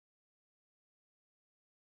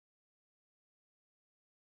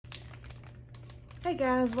Hey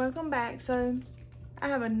guys, welcome back. So I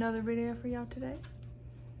have another video for y'all today.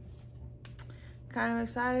 Kind of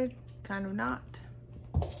excited, kind of not.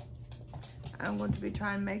 I'm going to be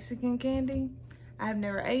trying Mexican candy. I have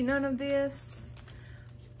never ate none of this,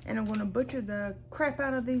 and I'm going to butcher the crap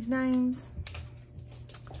out of these names.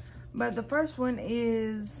 But the first one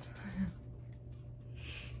is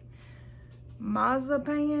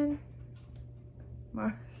Mazapan.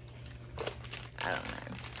 I don't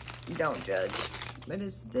know. Don't judge. But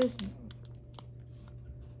it's this.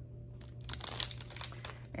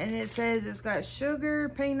 And it says it's got sugar,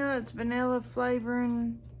 peanuts, vanilla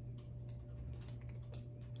flavoring.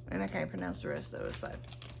 And I can't pronounce the rest of it, so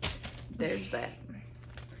there's that.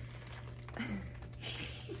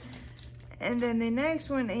 And then the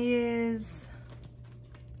next one is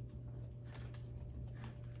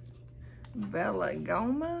Bella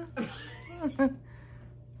Goma.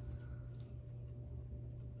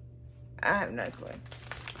 I have no clue.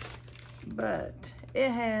 But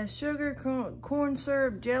it has sugar, corn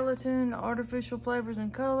syrup, gelatin, artificial flavors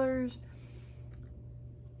and colors,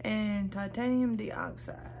 and titanium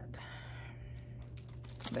dioxide.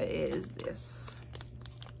 But it is this.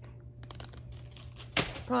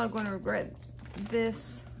 Probably going to regret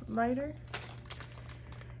this later.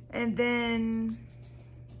 And then,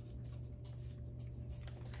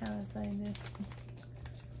 how do I say this?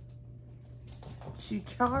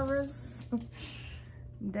 Chucharas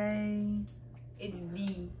de It's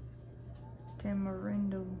the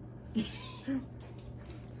Tamarindo.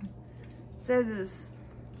 Says it's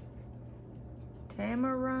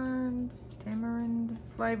tamarind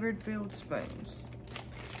flavored filled spoons.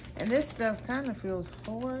 And this stuff kind of feels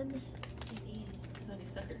hard. It is. It's like a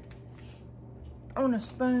sucker. On a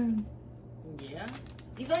spoon. Yeah.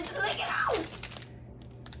 You going to lick it out?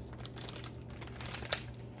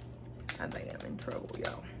 I think I'm in trouble,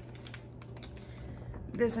 y'all.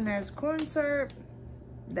 This one has corn syrup,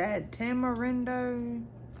 that tamarindo,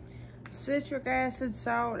 citric acid,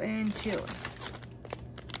 salt, and chili.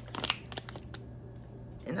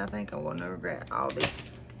 And I think I'm gonna regret all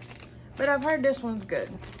this. But I've heard this one's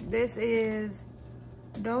good. This is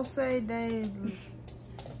Dulce de...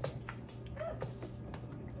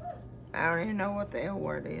 I don't even know what the L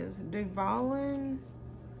word is. Duvalin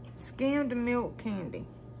skimmed milk candy.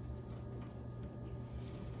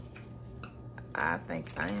 I think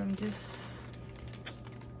I am just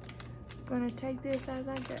gonna take this as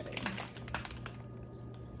I go.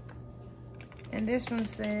 And this one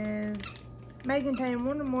says, may contain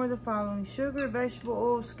one or more of the following: sugar, vegetable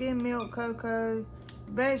oil, skim milk, cocoa,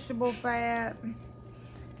 vegetable fat,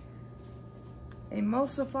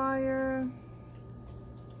 emulsifier.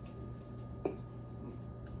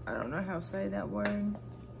 I don't know how to say that word.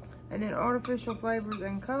 And then artificial flavors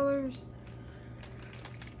and colors.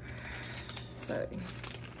 So,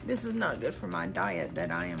 this is not good for my diet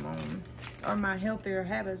that I am on, or my healthier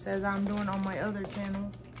habits as I'm doing on my other channel.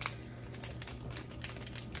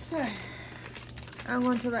 So, I'm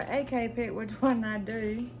going to let AK pick which one I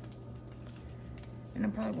do. And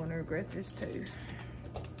I'm probably going to regret this too.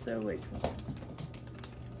 So, which one?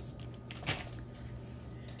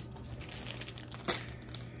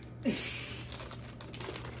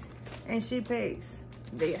 And she picks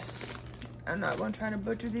this. I'm not going to try to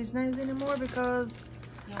butcher these names anymore because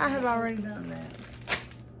I have already done that.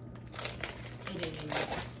 It didn't even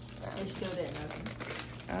open. It still didn't open.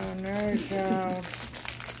 Oh no, child.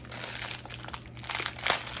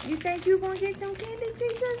 You think you're going to get some candy,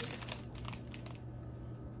 Jesus?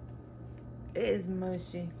 It is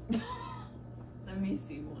mushy. Let me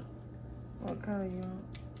see one. What color you want?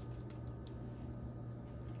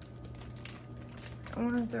 I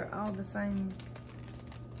wonder if they're all the same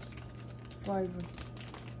flavor.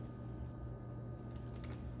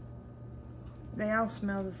 They all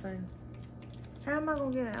smell the same. How am I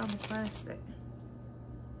gonna get it out of the plastic?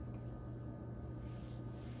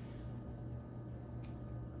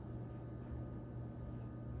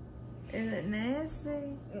 Is it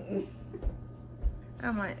nasty?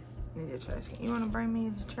 I might need a trash can. You wanna bring me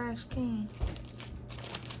the trash can?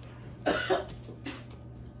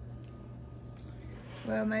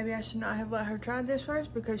 Well, maybe I should not have let her try this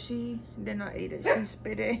first because she did not eat it. She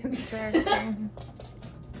spit it in the trash can.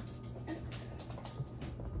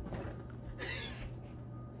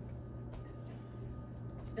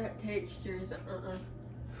 That texture is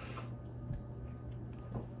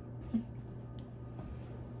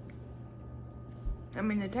I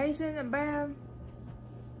mean, the taste isn't bad.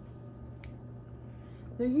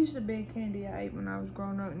 There used to be a candy I ate when I was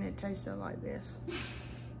growing up and it tasted like this.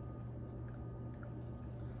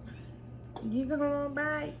 You gonna want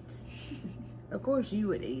bites? Of course you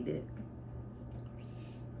would eat it.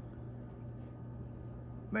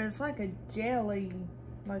 But it's like a jelly,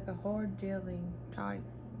 like a hard jelly type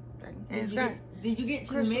thing. And Did you get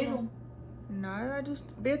to the middle? No, I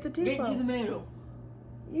just bit the tip Get off. to the middle.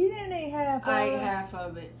 You didn't eat half of it. I ate half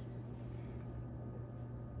of it.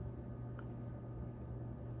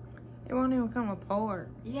 It won't even come apart.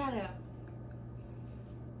 You gotta.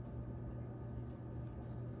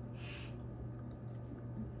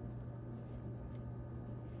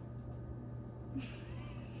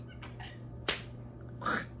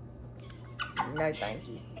 No, thank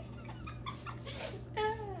you.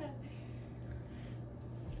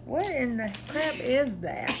 What in the crap is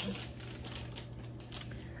that?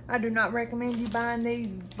 I do not recommend you buying these,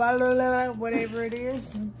 whatever it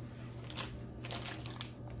is.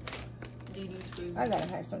 I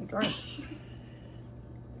gotta have some drink.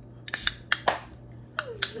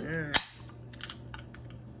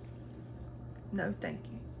 No, thank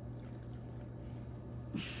you.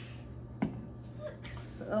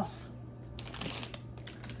 Ugh.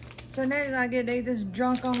 So next I get to eat this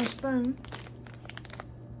junk on a spoon.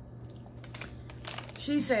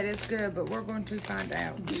 She said it's good, but we're going to find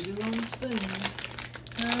out. Do you on the spoon?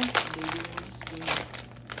 Huh? Do you on the spoon?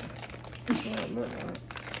 What it look like?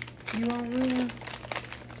 You want one?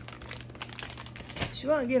 She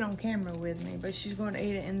won't get on camera with me, but she's going to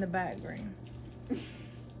eat it in the background.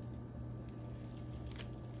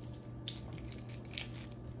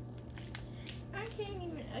 I can't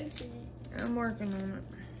even open it. I'm working on it.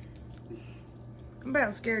 I'm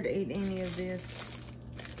about scared to eat any of this.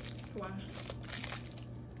 Why?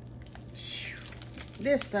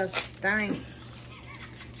 This stuff stinks.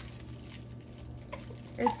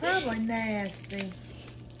 It's probably nasty.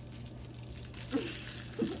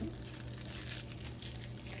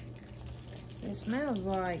 It smells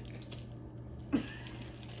like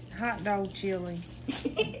hot dog chili.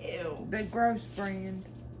 Ew. The gross brand.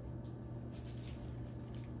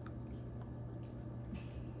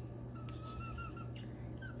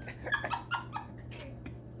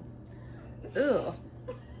 Ugh.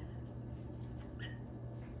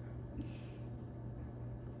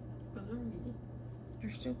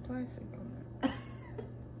 There's still plastic on it.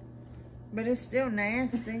 But it's still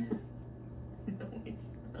nasty. No, it's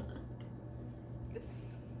not.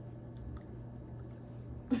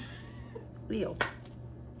 Ew.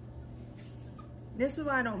 This is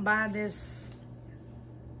why I don't buy this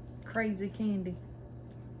crazy candy.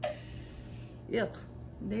 Yuck.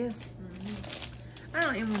 This. I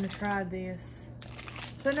don't even want to try this.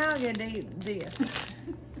 So now I get to eat this.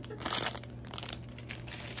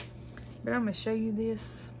 But I'm going to show you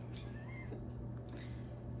this.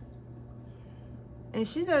 And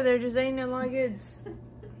she's over there just eating it like it's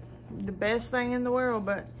the best thing in the world,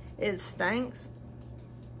 but it stinks.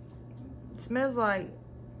 It smells like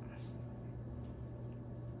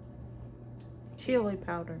chili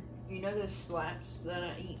powder. You know those slaps that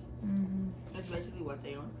I eat? Mm-hmm. That's basically what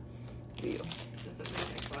they are. Ew. That's what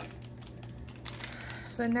they taste like.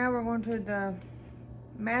 So now we're going to the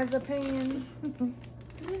Mazapan.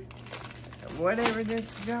 Whatever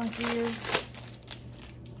this junk is.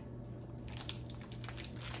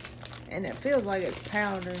 And it feels like it's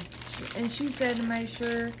powder. And she said to make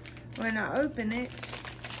sure when I open it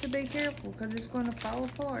to be careful because it's going to fall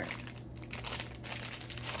apart.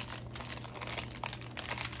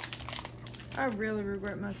 I really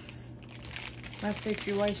regret my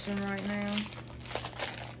situation right now.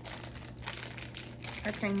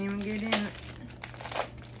 I can't even get in it.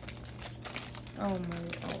 Oh my,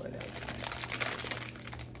 oh it is.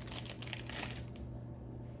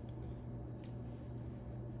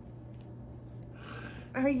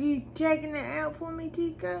 Are you checking it out for me,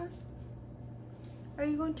 Tika? Are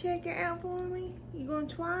you gonna check it out for me? You gonna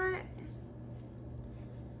try it?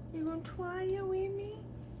 You gonna try it with me?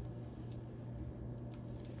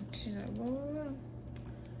 She's like, whoa.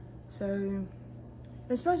 So,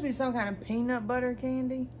 it's supposed to be some kind of peanut butter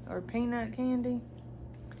candy or peanut candy.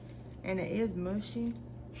 And it is mushy.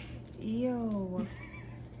 Ew.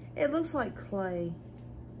 It looks like clay.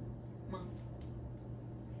 Mom.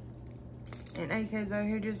 And AK's over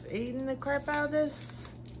here just eating the crap out of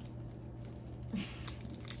this.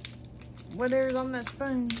 Whatever's on that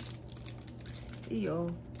spoon. Ew.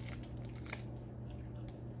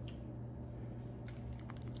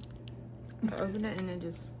 I open it and it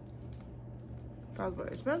just falls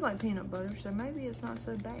apart. It smells like peanut butter, so maybe it's not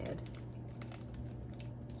so bad.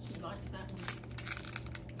 She likes that one.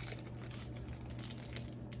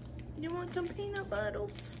 You want some peanut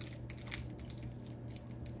butters?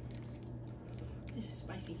 This is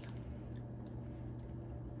spicy.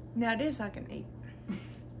 Now this I can eat.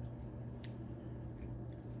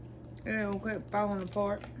 It'll quit falling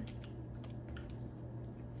apart.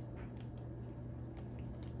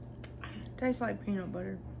 Tastes like peanut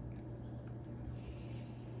butter.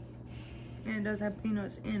 And it does have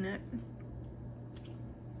peanuts in it.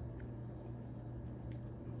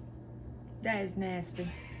 That is nasty.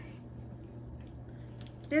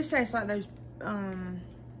 This tastes like those, oh,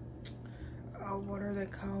 what are they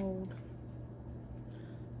called?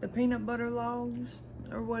 The peanut butter loaves,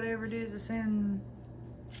 or whatever it is. It's in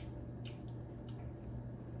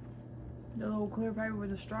the little clear paper with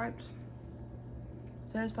the stripes.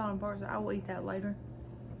 So it's falling apart, so I will eat that later.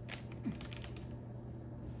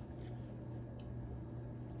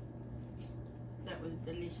 That was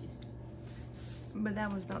delicious. But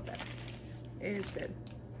that one's not bad. It is good.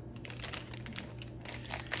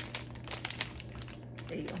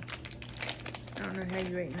 Ew. I don't know how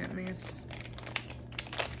you're eating that mess.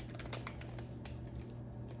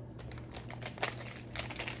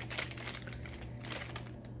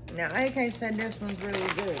 Now, AK said this one's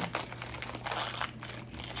really good.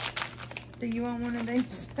 Do you want one of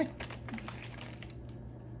these?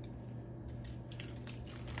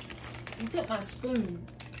 You took my spoon.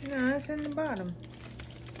 No, it's in the bottom.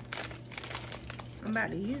 I'm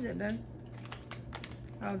about to use it though.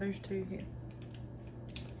 Oh, there's 2 here.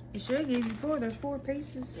 It should give you 4. There's 4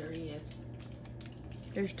 pieces. There he is.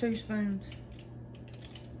 There's 2 spoons.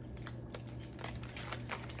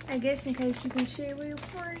 I guess in case you can share with your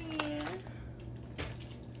friend.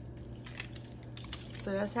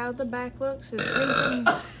 So that's how the back looks. It's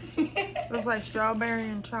pink and looks like strawberry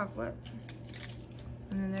and chocolate.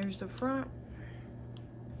 And then there's the front.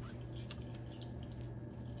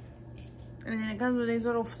 And then it comes with these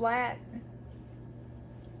little flat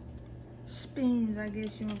spoons, I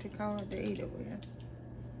guess you want to call it, to eat it with.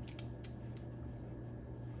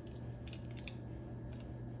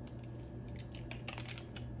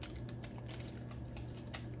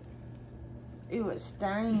 Ew, it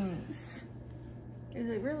stings. Is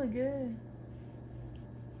it really good?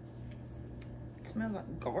 It smells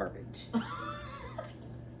like garbage.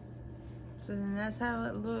 So then that's how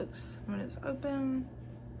it looks when it's open.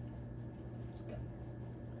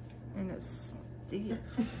 And it's stiff.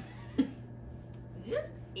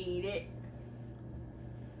 Just eat it.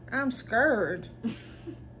 I'm scared.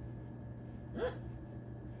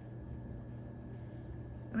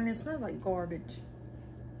 I mean, it smells like garbage.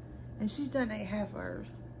 And she's done ate half hers.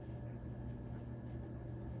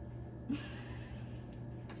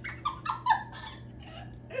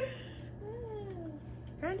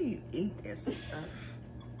 How do you eat this stuff?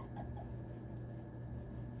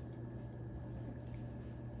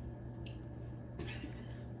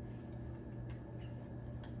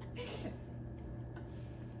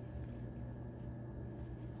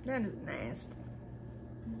 That is nasty.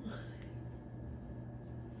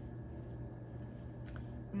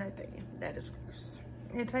 No thank you. That is gross.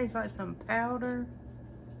 It tastes like some powder.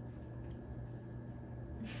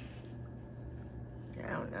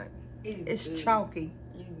 I don't know. It's good. chalky.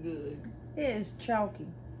 It's good. It is chalky.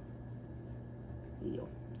 Ew.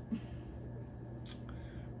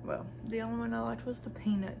 Well, the only one I liked was the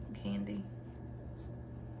peanut candy.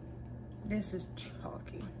 This is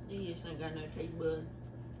chalky. You just ain't got no taste bud.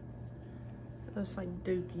 It looks like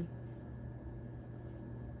dookie.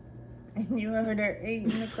 And you over there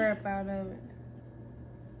eating the crap out of it.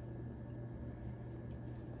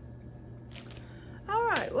 All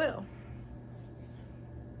right, well.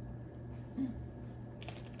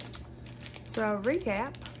 So,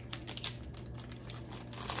 recap.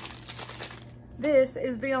 This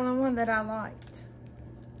is the only one that I liked.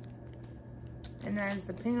 And that is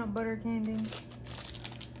the peanut butter candy.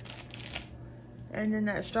 And then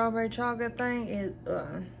that strawberry chocolate thing is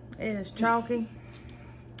it is chalky.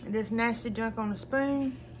 This nasty junk on the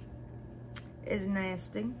spoon is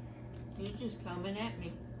nasty. You're just coming at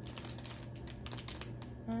me.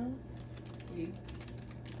 Huh? You.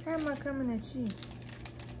 How am I coming at you?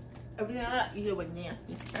 Oh, yeah, you were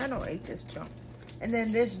nasty. I don't eat this junk. And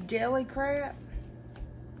then this jelly crap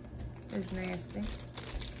is nasty.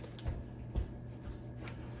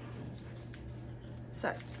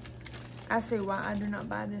 So, I see why I do not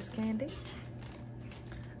buy this candy.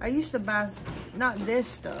 I used to buy, not this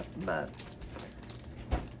stuff, but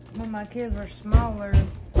when my kids were smaller,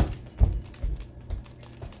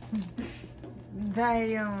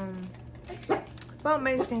 they bought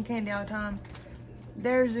Mexican candy all the time.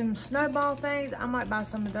 There's them snowball things. I might buy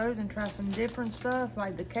some of those and try some different stuff,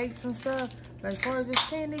 like the cakes and stuff. But as far as this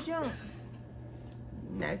candy junk,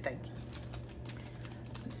 no thank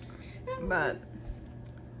you. But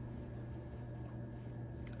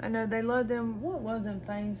I know they love them. What was them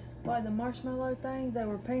things? Like the marshmallow things? They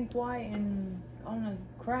were pink, white, and on a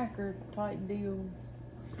cracker type deal.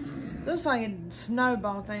 Looks like a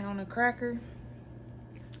snowball thing on a cracker.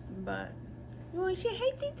 But you want to say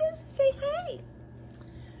hey, Titas? Say hey.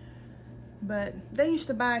 But they used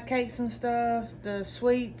to buy cakes and stuff, the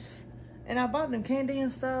sweets, and I bought them candy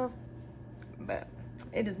and stuff. But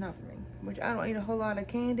it is not for me. Which I don't eat a whole lot of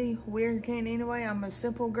candy, weird candy anyway. I'm a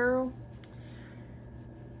simple girl.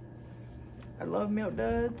 I love Milk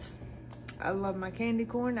Duds. I love my candy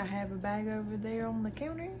corn. I have a bag over there on the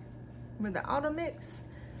counter with the auto mix.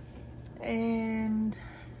 And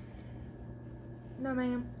no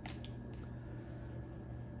ma'am.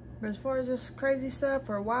 But as far as this crazy stuff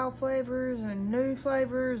for wild flavors and new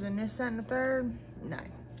flavors and this, that, and the third, no,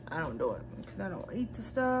 I don't do it because I don't eat the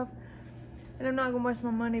stuff. And I'm not gonna waste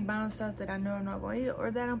my money buying stuff that I know I'm not gonna eat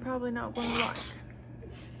or that I'm probably not gonna like.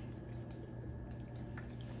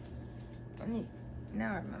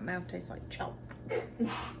 Now my mouth tastes like chalk.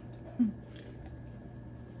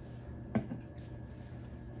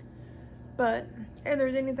 But if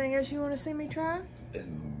there's anything else you want to see me try,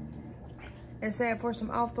 except for some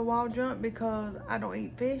off the wall junk because I don't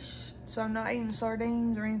eat fish, so I'm not eating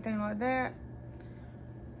sardines or anything like that.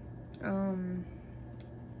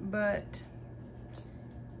 But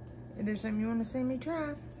if there's something you want to see me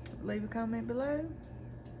try, leave a comment below.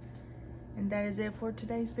 And that is it for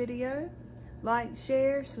today's video. Like,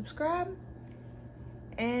 share, subscribe,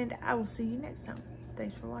 and I will see you next time.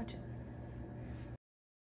 Thanks for watching.